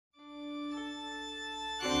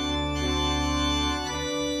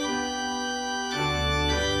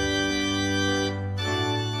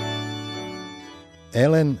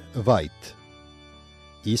Elen Vajt.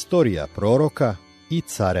 Istorija proroka i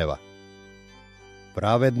careva.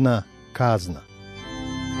 Pravedna kazna.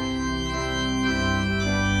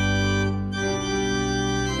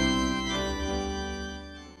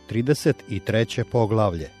 Trideset i treće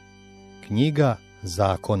poglavlje. Knjiga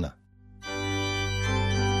Zakona.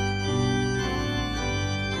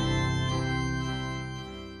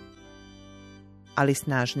 Ali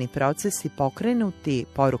snažni procesi pokrenuti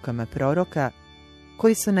porukama proroka,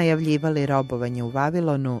 koji su najavljivali robovanje u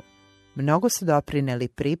Vavilonu, mnogo su doprineli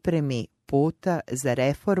pripremi puta za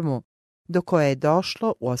reformu do koje je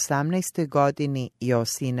došlo u 18. godini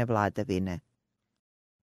Josijine vladavine.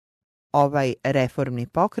 Ovaj reformni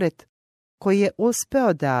pokret, koji je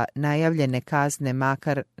uspeo da najavljene kazne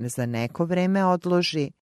makar za neko vreme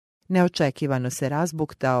odloži, neočekivano se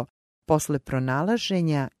razbuktao posle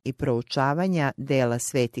pronalaženja i proučavanja dela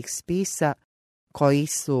svetih spisa koji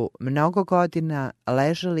su mnogo godina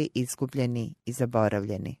ležali izgubljeni i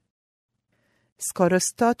zaboravljeni. Skoro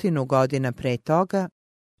 100 godina pre toga,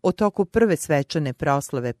 u toku prve svečane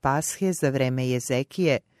proslave Pashe za vreme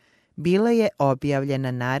Jezekije, bila je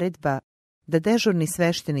objavljena naredba da dežurni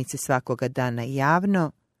sveštenici svakoga dana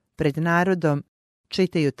javno, pred narodom,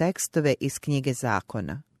 čitaju tekstove iz Knjige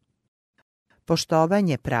Zakona.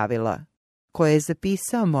 Poštovanje pravila, koje je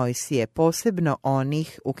zapisao Mojsije, posebno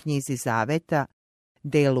onih u Knjizi Zaveta,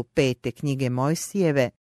 delu 5. knjige Mojsijeve,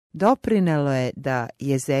 doprinelo je da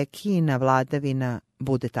Jezekijina vladavina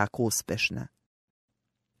bude tako uspešna.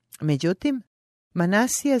 Međutim,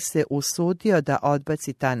 Manasija se usudio da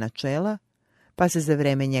odbaci ta načela, pa se za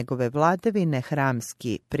vreme njegove vladavine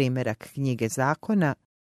hramski primerak Knjige Zakona,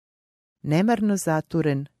 nemarno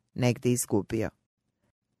zaturen, negde izgubio.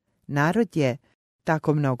 Narod je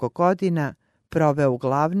tako mnogo godina proveo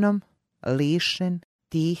uglavnom lišen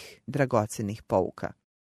tih dragocenih pouka.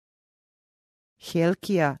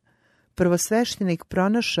 Hilkija, prvosveštenik,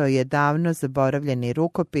 pronašao je davno zaboravljeni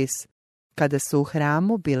rukopis kada su u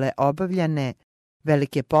hramu bile obavljane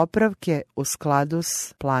velike popravke u skladu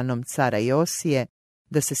s planom cara Josije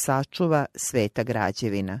da se sačuva sveta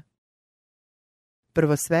građevina.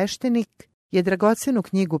 Prvosveštenik je dragocenu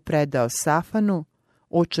knjigu predao Safanu,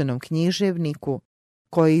 učenom književniku,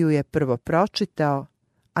 koji ju je prvo pročitao,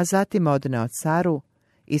 a zatim odneo caru,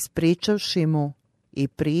 ispričavši mu i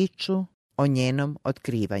priču o njenom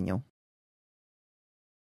otkrivanju.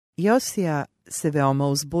 Josija se veoma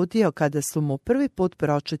uzbudio kada su mu prvi put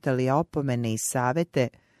pročitali opomene i savete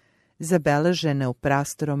zabeležene u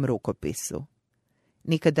prastorom rukopisu.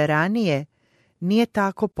 Nikada ranije nije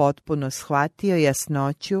tako potpuno shvatio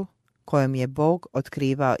jasnoću kojom je Bog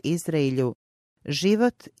otkrivao Izraelju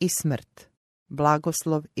život i smrt,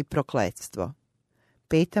 blagoslov i prokletstvo.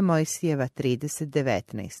 5. Mojsijeva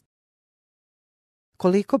 30:19.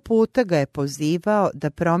 Koliko puta ga je pozivao da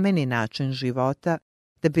promeni način života,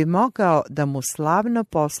 da bi mogao da mu slavno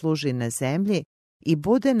posluži na zemlji i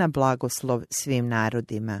bude na blagoslov svim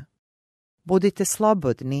narodima. Budite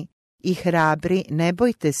slobodni i hrabri, ne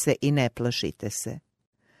bojte se i ne plašite se.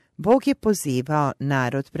 Bog je pozivao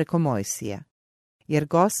narod preko Mojsija, jer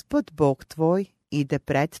Gospod Bog tvoj ide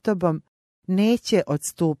pred tobom, neće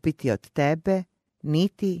odstupiti od tebe,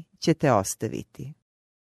 niti će te ostaviti.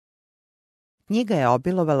 Knjiga je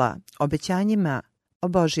obilovala obećanjima o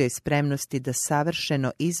Božjoj spremnosti da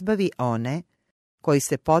savršeno izbavi one koji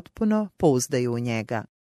se potpuno pouzdaju u njega.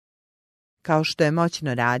 Kao što je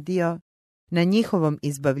moćno radio na njihovom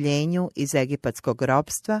izbavljenju iz egipatskog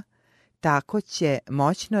ropstva, tako će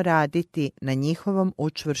moćno raditi na njihovom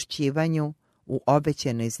učvršćivanju u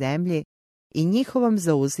obećanoj zemlji i njihovom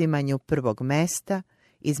zauzimanju prvog mesta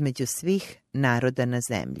između svih naroda na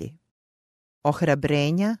zemlji.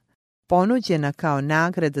 Ohrabrenja, ponuđena kao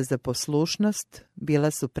nagrada za poslušnost,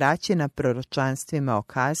 bila su praćena proročanstvima o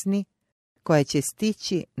kazni, koja će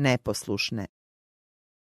stići neposlušne.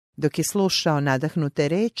 Dok je slušao nadahnute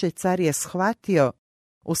reči, car je shvatio,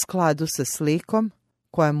 u skladu sa slikom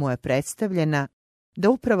koja mu je predstavljena, da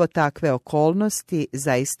upravo takve okolnosti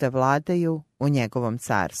zaista vladaju u njegovom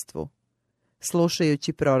carstvu.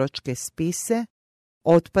 Slušajući proročke spise,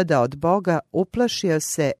 otpada od Boga, uplašio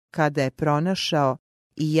se kada je pronašao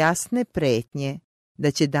i jasne pretnje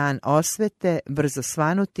da će dan osvete brzo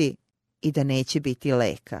svanuti i da neće biti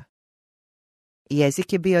leka.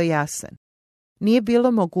 Jezik je bio jasan. Nije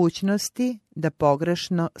bilo mogućnosti da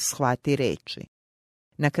pogrešno shvati reči.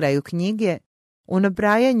 Na kraju knjige, u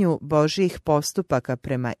nabrajanju Božjih postupaka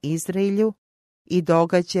prema Izraelju i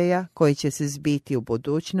događaja koji će se zbiti u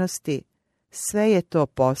budućnosti, sve je to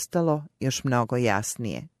postalo još mnogo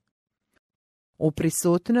jasnije. U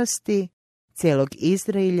prisutnosti cijelog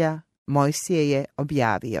Izraelja Mojsije je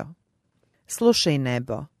objavio: Slušaj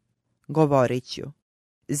nebo, govorit ću.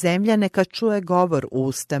 Zemlja neka čuje govor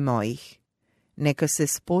usta mojih. Neka se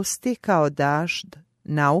spusti kao dažd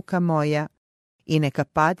nauka moja i neka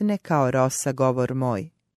padne kao rosa govor moj.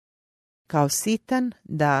 Kao sitan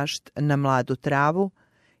dažd na mladu travu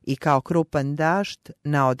i kao krupan dažd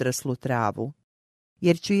na odraslu travu.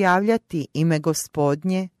 Jer ću javljati ime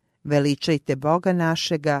Gospodnje, veličajte Boga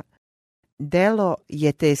našega, delo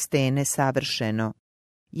je te stene savršeno,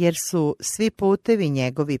 jer su svi putevi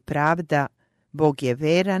njegovi pravda, Bog je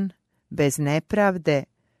veran, bez nepravde,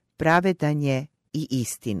 pravedan je i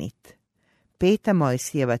istinit. 5.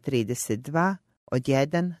 Mojsijeva 32, od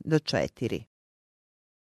 1 do 4.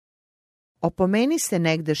 Opomeni se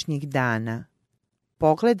negdašnjih dana,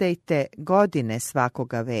 pogledajte godine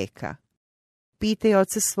svakoga veka. Pitaj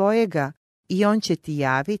oca svojega i on će ti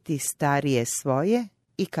javiti starije svoje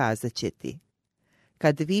i kazat će ti.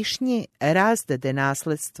 Kad višnji razdade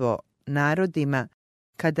nasledstvo narodima,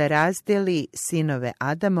 kada razdeli sinove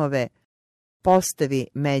Adamove, postavi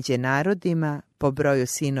međe narodima po broju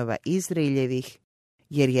sinova Izraeljevih,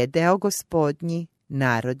 jer je deo Gospodnji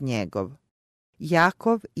narod njegov.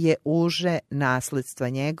 Jakov je uže nasledstva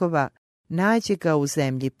njegova, nađe ga u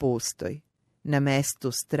zemlji pustoj, na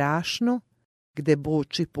mestu strašnu, gde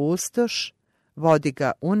buči pustoš, vodi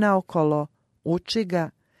ga unaokolo, uči ga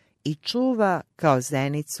i čuva kao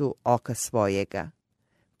zenicu oka svojega.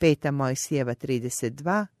 5. Mojsijeva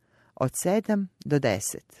 32, od 7 do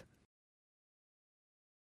 10.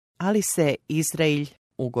 Ali se Izraelj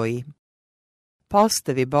ugoji.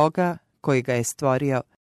 Postavi Boga koji ga je stvorio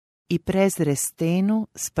i prezre stenu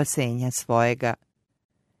spasenja svojega.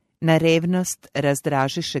 Na revnost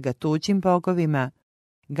razdražiše ga tuđim bogovima,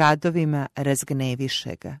 gadovima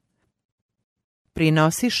razgneviše ga.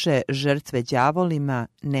 Prinosiše žrtve đavolima,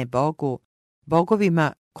 ne Bogu,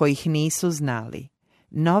 bogovima kojih nisu znali,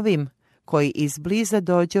 novim koji izbliza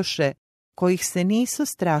dođoše, kojih se nisu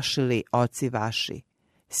strašili oci vaši.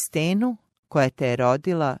 Stenu koja te je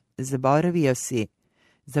rodila,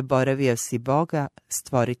 zaboravio si Boga,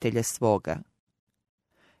 stvoritelja svoga.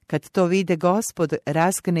 Kad to vide Gospod,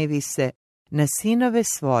 razgnevi se na sinove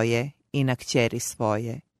svoje i na kćeri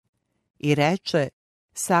svoje. I reče,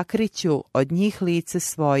 sakriću od njih lice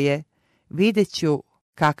svoje, videću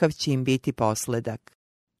kakav će im biti posledak,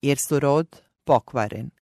 jer su rod pokvaren,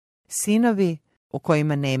 sinovi u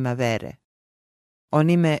kojima nema vere.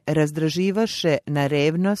 Oni me razdraživaše na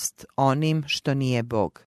revnost onim što nije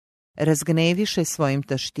Bog. Razgneviše svojim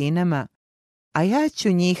taštinama, a ja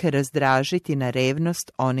ću njih razdražiti na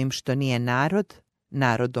revnost onim što nije narod,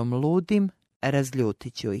 narodom ludim,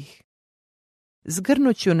 razljutit ću ih.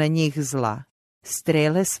 Zgrnuću na njih zla,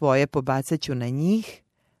 strele svoje pobacat ću na njih,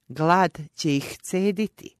 glad će ih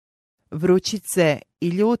cediti, vrućice i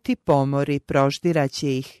ljuti pomori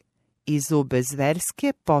proždiraće ih, i zube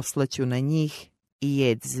zverske poslaću na njih i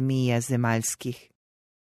jed zmija zemaljskih.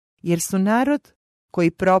 Jer su narod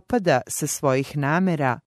koji propada sa svojih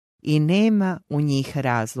namera i nema u njih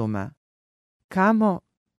razuma. Kamo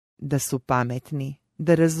da su pametni,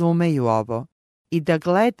 da razumeju ovo i da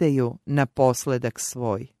gledaju na posledak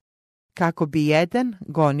svoj. Kako bi jedan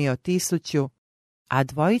gonio 1000, a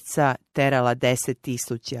dvojica terala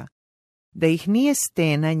 10.000, da ih nije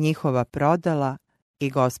stena njihova prodala i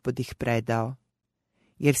Gospod ih predao.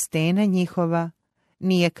 Jer stena njihova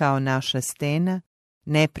nije kao naša stena,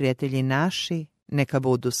 neprijatelji naši neka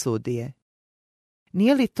budu sudije.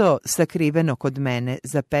 Nije li to sakriveno kod mene,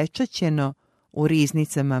 zapečaćeno u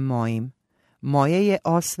riznicama mojim? Moje je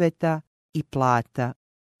osveta i plata,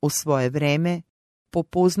 u svoje vreme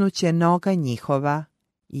popuznuće noga njihova,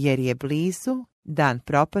 jer je blizu dan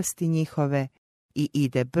propasti njihove i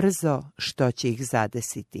ide brzo što će ih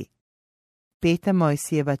zadesiti. 5.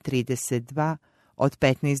 Mojsijeva 32, od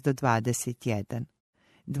 15 do 21,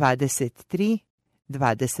 23,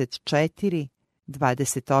 24,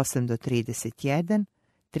 28 do 31,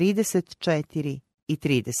 34 i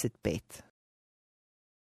 35.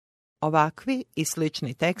 Ovakvi i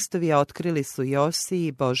slični tekstovi otkrili su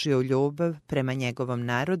Josiji Božju ljubav prema njegovom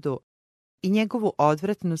narodu i njegovu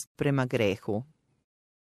odvratnost prema grehu.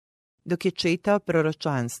 Dok je čitao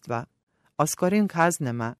proročanstva o skorim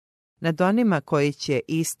kaznama nad onima koji će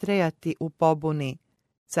istrajati u pobuni,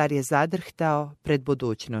 car je zadrhtao pred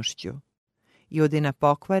budućnošću. Judina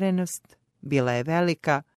pokvarenost bila je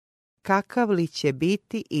velika, kakav li će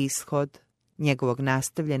biti ishod njegovog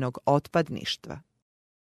nastavljenog otpadništva.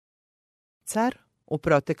 Car u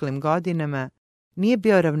proteklim godinama nije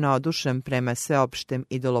bio ravnodušan prema sveopštem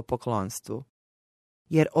idolopoklonstvu,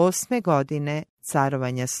 jer 8. godine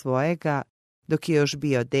carovanja svojega, dok je još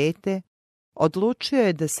bio dete, odlučio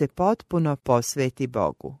je da se potpuno posveti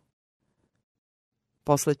Bogu.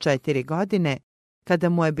 Posle 4 godine, kada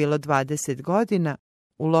mu je bilo 20 godina,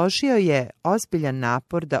 uložio je ozbiljan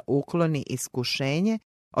napor da ukloni iskušenje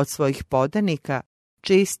od svojih podanika,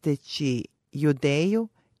 čisteći Judeju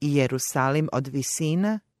i Jerusalim od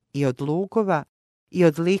visina i od lugova i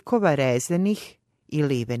od likova rezenih i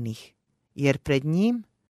livenih, jer pred njim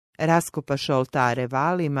raskopaše oltare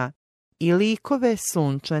valima i likove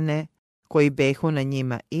sunčane koji behu na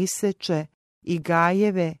njima iseče i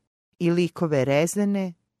gajeve i likove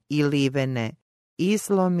rezene i livene,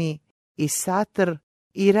 izlomi i satr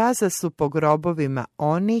i razasu po grobovima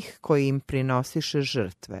onih koji im prinosiše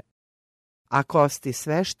žrtve. A kosti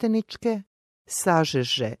svešteničke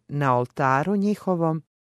sažeže na oltaru njihovom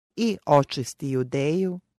i očisti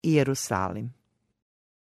Judeju i Jerusalim.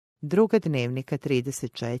 Druga Dnevnika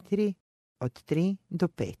 34, od 3 do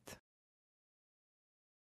 5.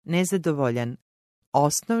 Nezadovoljan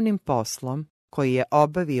osnovnim poslom koji je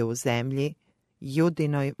obavio u zemlji,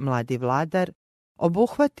 Judinoj mladi vladar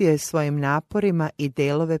obuhvatio je svojim naporima i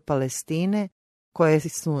delove Palestine koje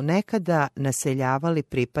su nekada naseljavali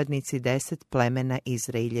pripadnici 10 plemena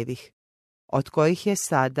Izraeljevih, od kojih je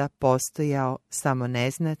sada postojao samo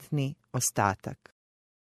neznatni ostatak.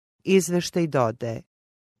 Izveštaj dodaje,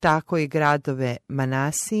 tako i gradove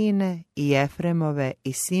Manasijine i Efremove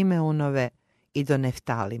i Simeunove i do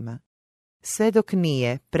Neftalima. Sve dok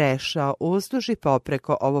nije prešao uzduž i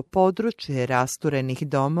popreko ovo područje rasturenih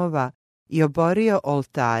domova i oborio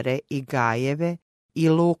oltare i gajeve i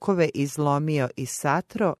lukove izlomio i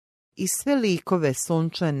satro i sve likove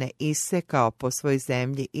sunčane isekao po svoj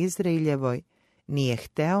zemlji Izraeljevoj, nije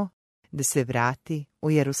hteo da se vrati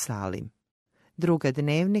u Jerusalim. Druga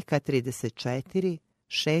Dnevnika 34,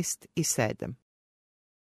 6 i 7.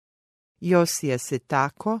 Josija se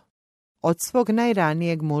tako od svog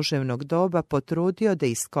najranijeg muževnog doba potrudio da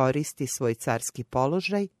iskoristi svoj carski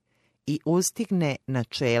položaj i uzdigne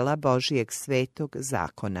načela Božijeg svetog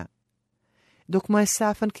zakona. Dok mu je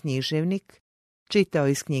Safan književnik čitao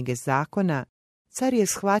iz Knjige Zakona, car je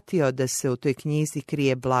shvatio da se u toj knjizi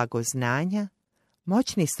krije blago znanja,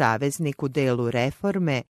 moćni saveznik u delu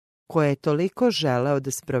reforme koje je toliko želeo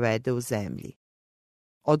da sprovede u zemlji.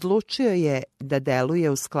 Odlučio je da deluje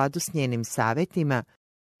u skladu s njenim savetima,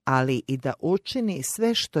 ali i da učini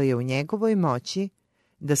sve što je u njegovoj moći,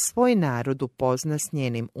 da svoj narod upozna s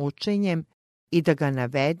njenim učenjem i da ga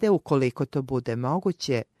navede, ukoliko to bude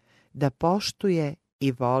moguće, da poštuje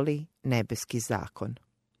i voli nebeski zakon.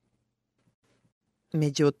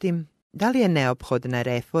 Međutim, da li je neophodna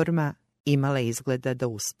reforma imala izgleda da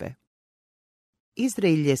uspe?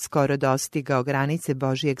 Izrael je skoro dostigao granice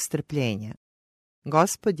Božijeg strpljenja.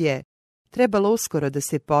 Gospod je trebalo uskoro da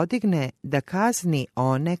se podigne da kazni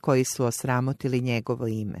one koji su osramotili njegovo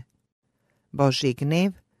ime. Božji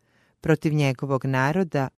gnev protiv njegovog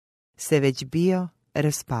naroda se već bio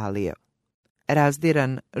raspalio.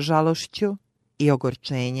 Razdiran žalošću i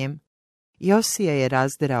ogorčenjem, Josija je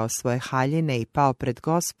razdirao svoje haljine i pao pred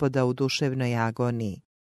Gospoda u duševnoj agoniji,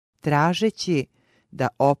 tražeći da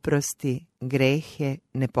oprosti grehe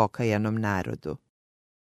nepokajanom narodu.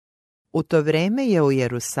 U to vreme je u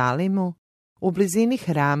Jerusalimu u blizini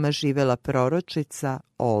hrama živela proročica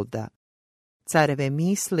Olda. Careve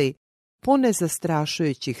misli, pune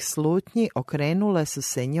zastrašujućih slutnji, okrenule su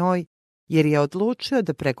se njoj, jer je odlučio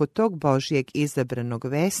da preko tog Božijeg izabranog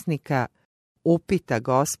vesnika upita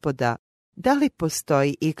Gospoda da li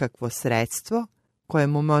postoji ikakvo sredstvo koje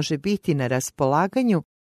mu može biti na raspolaganju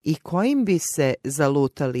i kojim bi se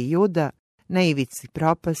zalutali Juda na ivici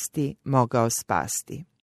propasti mogao spasti.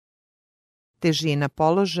 Težina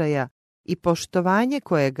položaja i poštovanje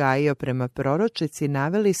koje je gajio prema proročici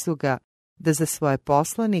naveli su ga da za svoje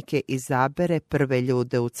poslanike izabere prve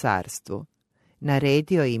ljude u carstvu.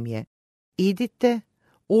 Naredio im je, idite,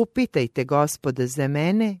 upitajte Gospoda za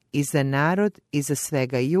mene i za narod i za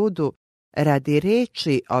svega Judu radi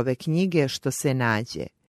reči ove knjige što se nađe,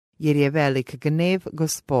 jer je velik gnev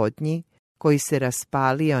Gospodnji koji se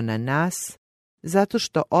raspalio na nas, zato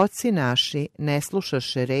što oci naši ne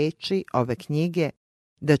slušaše reči ove knjige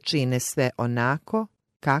da čine sve onako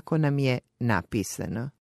kako nam je napisano.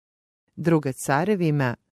 Druga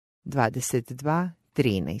Carevima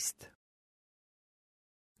 22:13.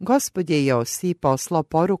 Gospod je Josiji poslao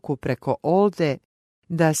poruku preko Olde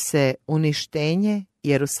da se uništenje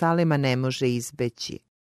Jerusalima ne može izbeći.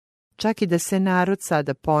 Čak i da se narod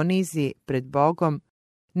sada ponizi pred Bogom,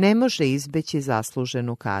 ne može izbeći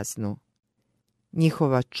zasluženu kaznu.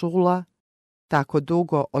 Njihova čula, tako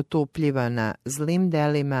dugo otupljivana zlim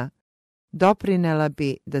delima, doprinela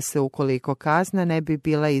bi da se, ukoliko kazna ne bi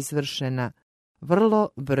bila izvršena, vrlo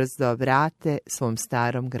brzo vrate svom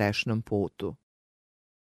starom grešnom putu.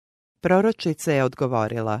 Proročica je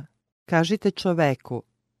odgovorila: kažite čoveku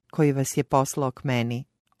koji vas je poslao k meni,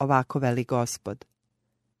 ovako veli Gospod: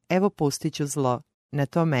 evo pustit ću zlo na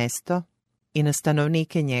to mesto i na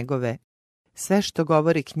stanovnike njegove, sve što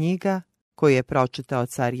govori knjiga koju je pročitao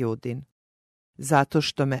car Judin, zato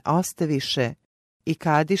što me ostaviše i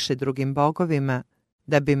kadiše drugim bogovima,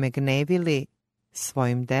 da bi me gnevili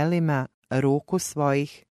svojim delima ruku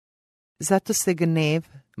svojih, zato se gnev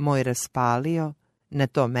moj raspalio na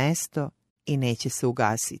to mesto i neće se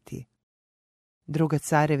ugasiti. 2.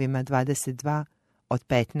 Carevima 22 od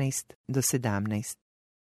 15 do 17.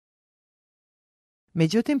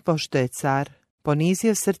 Međutim, pošto je car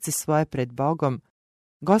ponizio srce svoje pred Bogom,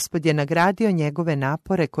 Gospod je nagradio njegove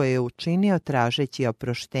napore koje je učinio tražeći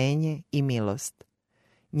oproštenje i milost.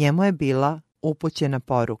 Njemu je bila upućena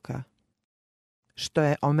poruka: što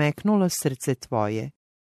je omeknulo srce tvoje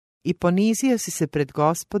i ponizio si se pred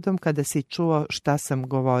Gospodom kada si čuo šta sam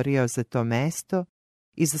govorio za to mesto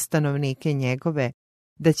i za stanovnike njegove,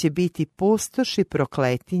 da će biti pustoš i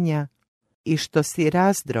prokletinja, i što si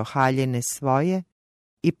razdro haljine svoje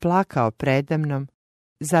i plakao predamnom,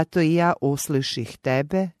 zato i ja usliših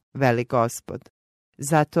tebe, veli Gospod.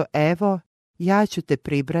 Zato evo, ja ću te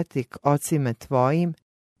pribrati k ocima tvojim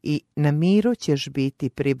i na miru ćeš biti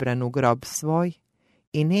pribran u grob svoj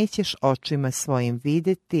i nećeš očima svojim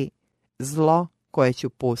vidjeti zlo koje ću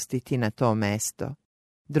pustiti na to mesto.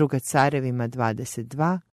 2. Carevima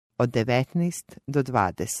 22 od 19 do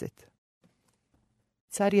 20.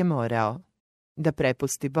 Car je morao da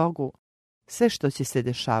prepusti Bogu sve što će se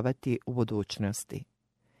dešavati u budućnosti.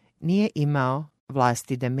 Nije imao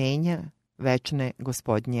vlasti da menja večne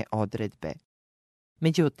gospodnje odredbe.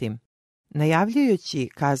 Međutim, najavljujući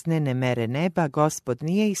kaznene mere neba, Gospod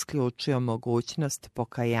nije isključio mogućnost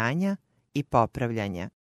pokajanja i popravljanja,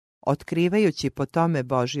 otkrivajući po tome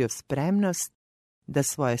Božju spremnost da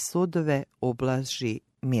svoje sudove ublaži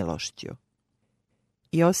milošću.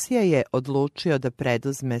 Josija je odlučio da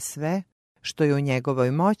preduzme sve što je u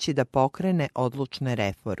njegovoj moći da pokrene odlučne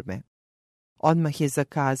reforme. Odmah je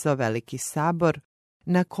zakazao veliki sabor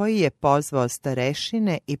na koji je pozvao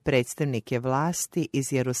starešine i predstavnike vlasti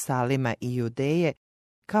iz Jerusalima i Judeje,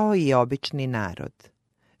 kao i obični narod.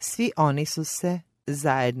 Svi oni su se,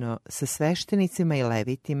 zajedno sa sveštenicima i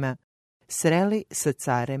levitima, sreli sa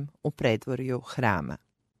carem u predvorju hrama.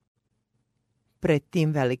 Pred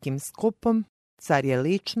tim velikim skupom car je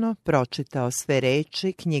lično pročitao sve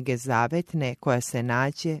reči knjige zavetne koja se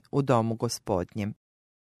nađe u domu Gospodnjem.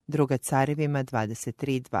 2. Carevima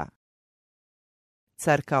 23.2.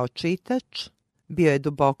 Car kao čitač bio je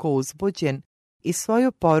duboko uzbuđen i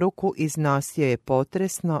svoju poruku iznosio je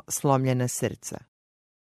potresno slomljena srca.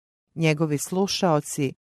 Njegovi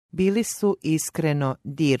slušaoci bili su iskreno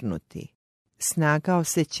dirnuti. Snaga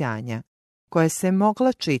osjećanja, koja se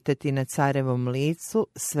mogla čitati na carevom licu,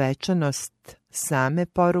 svečanost same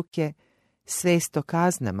poruke, svest o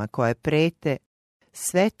kaznama koje prete,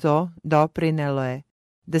 sve to doprinelo je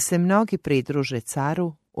da se mnogi pridruže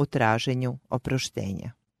caru u traženju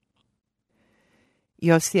oproštenja.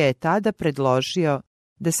 Josija je tada predložio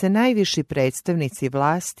da se najviši predstavnici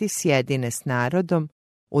vlasti sjedine s narodom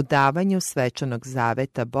u davanju svečanog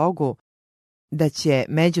zaveta Bogu, da će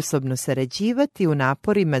međusobno sarađivati u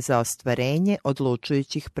naporima za ostvarenje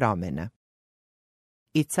odlučujućih promjena.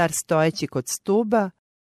 I car stojeći kod stuba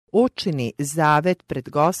učini zavet pred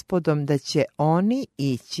Gospodom da će oni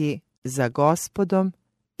ići za Gospodom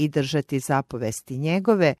i držati zapovesti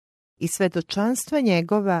njegove i svedočanstva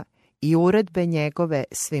njegova i uredbe njegove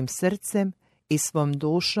svim srcem i svom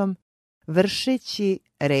dušom, vršeći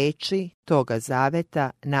reči toga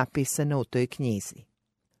zaveta napisane u toj knjizi.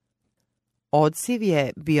 Odziv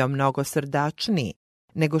je bio mnogo srdačniji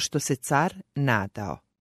nego što se car nadao.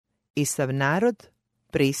 I sav narod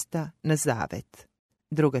prista na zavet.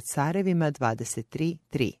 2. Carevima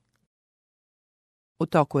 23.3. U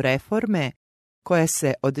toku reforme koja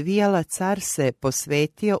se odvijala, car se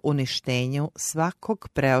posvetio uništenju svakog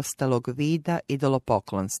preostalog vida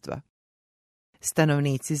idolopoklonstva.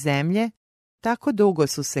 Stanovnici zemlje tako dugo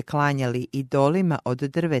su se klanjali idolima od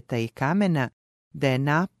drveta i kamena, da je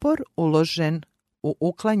napor uložen u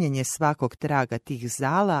uklanjanje svakog traga tih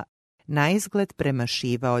zala naizgled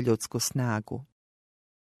premašivao ljudsku snagu.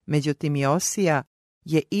 Međutim, Josija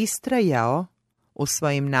je istrajao u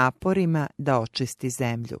svojim naporima da očisti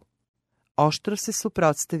zemlju. Oštro se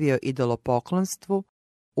suprotstavio idolopoklonstvu,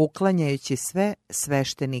 uklanjajući sve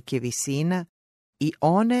sveštenike visina i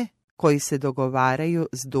one koji se dogovaraju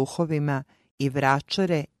s duhovima i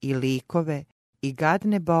vračare i likove i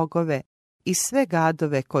gadne bogove i sve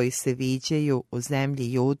gadove koji se viđaju u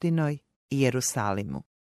zemlji Judinoj i Jerusalimu.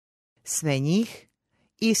 Sve njih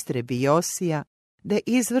istrebi Josija da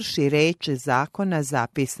izvrši reči zakona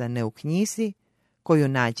zapisane u knjizi koju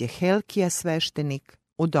nađe Helkija sveštenik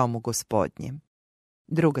u domu gospodnjem.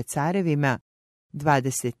 2. Carevima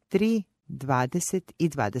 23, 20 i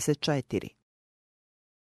 24.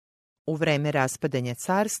 U vreme raspadanja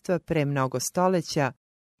carstva pre mnogo stoleća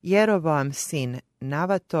Jeroboam sin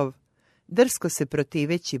Navatov, drsko se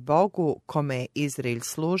protiveći Bogu kome je Izrael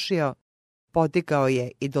služio, podigao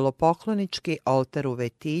je idolopoklonički oltar u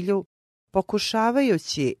Vetilju,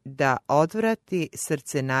 pokušavajući da odvrati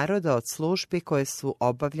srce naroda od službi koje su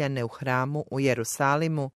obavljane u hramu u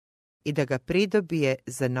Jerusalimu i da ga pridobije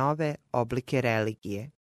za nove oblike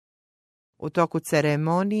religije. U toku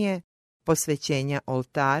ceremonije posvećenja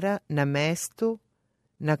oltara na mestu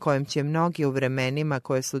na kojem će mnogi u vremenima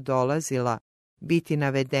koje su dolazila biti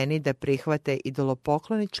navedeni da prihvate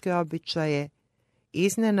idolopokloničke običaje,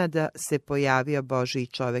 iznenada se pojavio Božji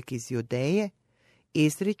čovek iz Judeje,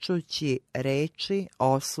 izričući reči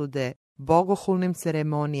osude bogohulnim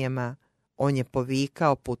ceremonijama. On je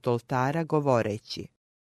povikao put oltara govoreći: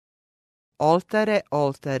 Oltare,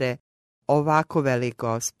 oltare, ovako veli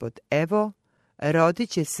Gospod, evo, rodit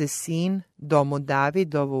će se sin domu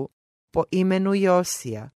Davidovu po imenu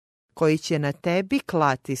Josija, koji će na tebi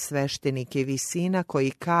klati sveštenike visina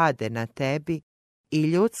koji kade na tebi i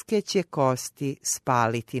ljudske će kosti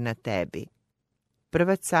spaliti na tebi.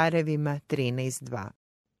 1. Carevima 13.2.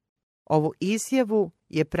 Ovu izjavu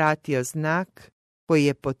je pratio znak koji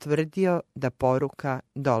je potvrdio da poruka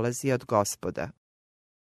dolazi od Gospoda.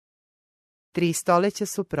 3 stoleća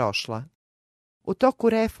su prošla. U toku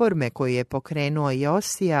reforme koju je pokrenuo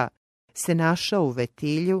Josija se našao u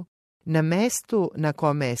Vetilju, na mestu na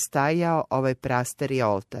kome je stajao ovaj prastari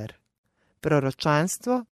oltar.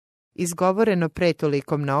 Proročanstvo, izgovoreno pre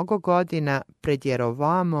toliko mnogo godina pred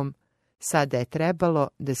Jeroboamom, sada je trebalo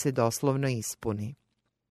da se doslovno ispuni.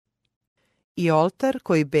 I oltar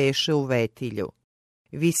koji beše u Vetilju,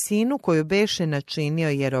 visinu koju beše načinio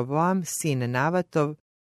Jeroboam sin Navatov,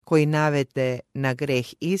 koji navede na greh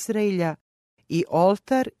Izraelja, i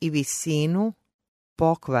oltar i visinu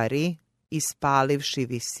pokvari, ispalivši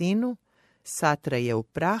visinu, satraje u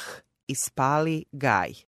prah i spali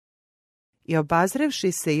gaj. I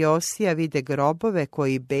obazrevši se Josija vide grobove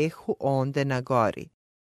koji behu onde na gori.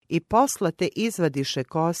 I poslate izvadiše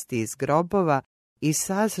kosti iz grobova i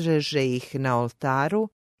sazreže ih na oltaru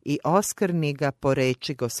i oskrni ga po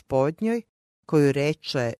reči Gospodnjoj, koju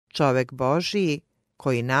reče čovek Božiji,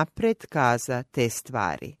 koji napred kaza te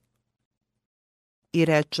stvari. I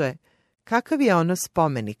reče: kakav je ono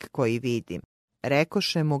spomenik koji vidim?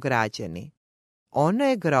 Rekoše mu građani: ono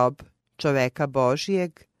je grob čoveka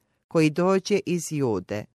Božijeg koji dođe iz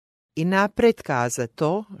Jude i napred kaza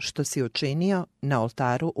to što si učinio na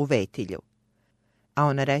oltaru u Vetilju. A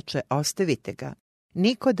on reče: ostavite ga,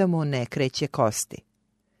 niko da mu ne kreće kosti.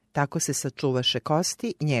 Tako se sačuvaše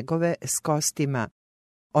kosti njegove s kostima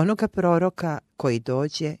onoga proroka koji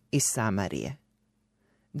dođe iz Samarije.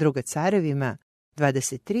 2. Carevima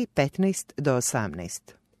 23:15-18.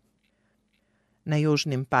 Na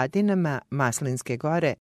južnim padinama Maslinske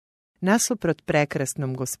gore, nasuprot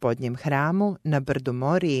prekrasnom Gospodnjem hramu na brdu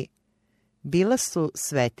Moriji, bila su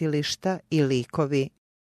svetilišta i likovi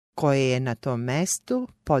koje je na tom mestu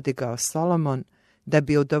podigao Solomon da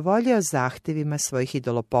bi udovoljio zahtevima svojih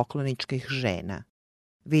idolopokloničkih žena.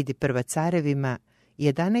 Vidi 1. Carevima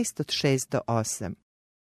 11:6-8.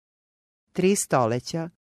 3 stoleća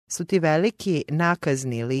su ti veliki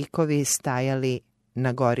nakazni likovi stajali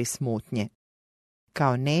na gori smutnje,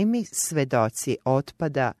 kao nemi svedoci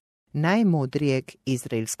otpada najmudrijeg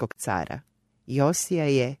izraelskog cara. Josija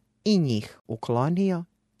je i njih uklonio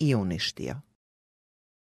i uništio.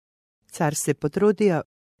 Car se potrudio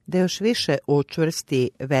da još više učvrsti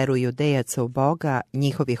veru Judejaca u Boga,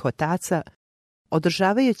 njihovih otaca,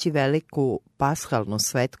 održavajući veliku pashalnu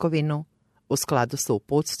svetkovinu u skladu sa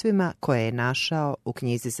uputstvima koje je našao u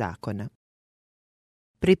Knjizi Zakona.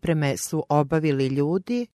 Pripreme su obavili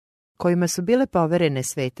ljudi kojima su bile poverene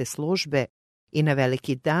svete službe i na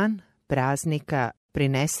veliki dan praznika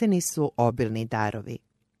prineseni su obilni darovi.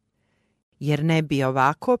 Jer ne bi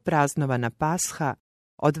ovako praznovana Pasha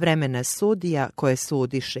od vremena sudija koje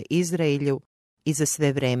sudiše Izraelju i za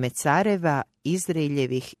sve vreme careva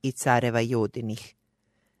Izraeljevih i careva Judinih.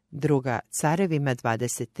 2. Carevima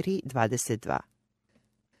 23:22.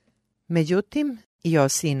 Međutim,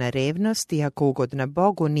 Josina revnost, iako ugodna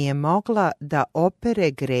Bogu, nije mogla da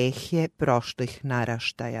opere grehe prošlih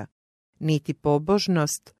naraštaja, niti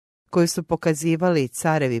pobožnost koju su pokazivali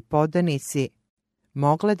carevi podanici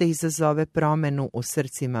mogla da izazove promenu u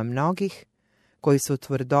srcima mnogih koji su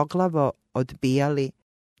tvrdoglavo odbijali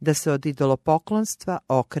da se od idolopoklonstva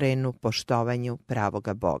okrenu poštovanju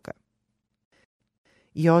pravoga Boga.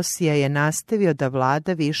 Josija je nastavio da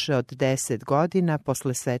vlada više od 10 godina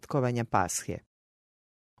posle svetkovanja Pashe.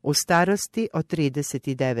 U starosti od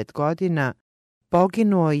 39 godina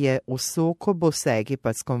poginuo je u sukobu sa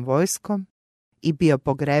egipatskom vojskom i bio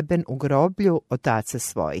pogreben u groblju otaca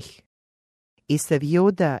svojih. I sav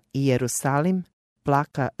Juda i Jerusalim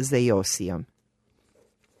plaka za Josijom.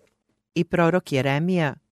 I prorok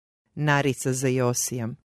Jeremija narica za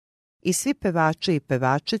Josijom. I svi pevači i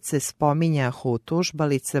pevačice spominjahu u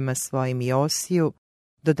tužbalicama svojim Josiju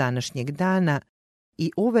do današnjeg dana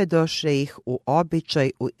i uvedoše ih u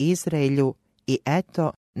običaj u Izraelju i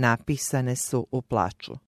eto napisane su u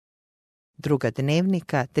plaču. Druga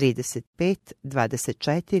dnevnika 35,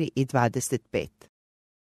 24 i 25.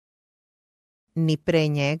 Ni pre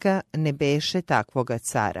njega ne beše takvoga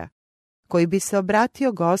cara, koji bi se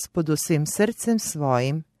obratio Gospodu svim srcem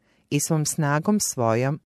svojim i svom snagom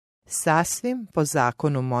svojom, sasvim po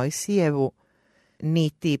zakonu Mojsijevu,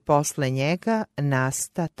 niti posle njega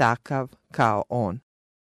nasta takav kao on.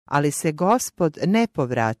 Ali se Gospod ne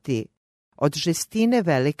povrati od žestine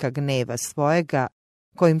velika gneva svojega,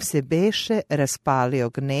 kojim se beše raspalio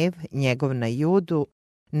gnev njegov na Judu,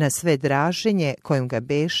 na sve draženje kojim ga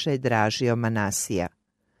beše dražio Manasija.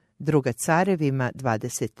 Druga carevima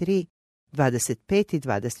 23, 25 i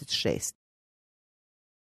 26.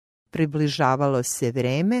 Približavalo se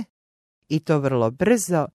vreme, i to vrlo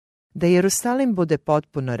brzo, da Jerusalim bude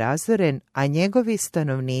potpuno razoren, a njegovi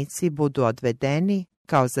stanovnici budu odvedeni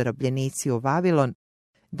kao zarobljenici u Vavilon,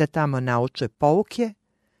 da tamo nauče pouke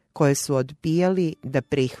koje su odbijali da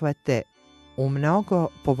prihvate u mnogo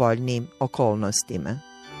povoljnijim okolnostima.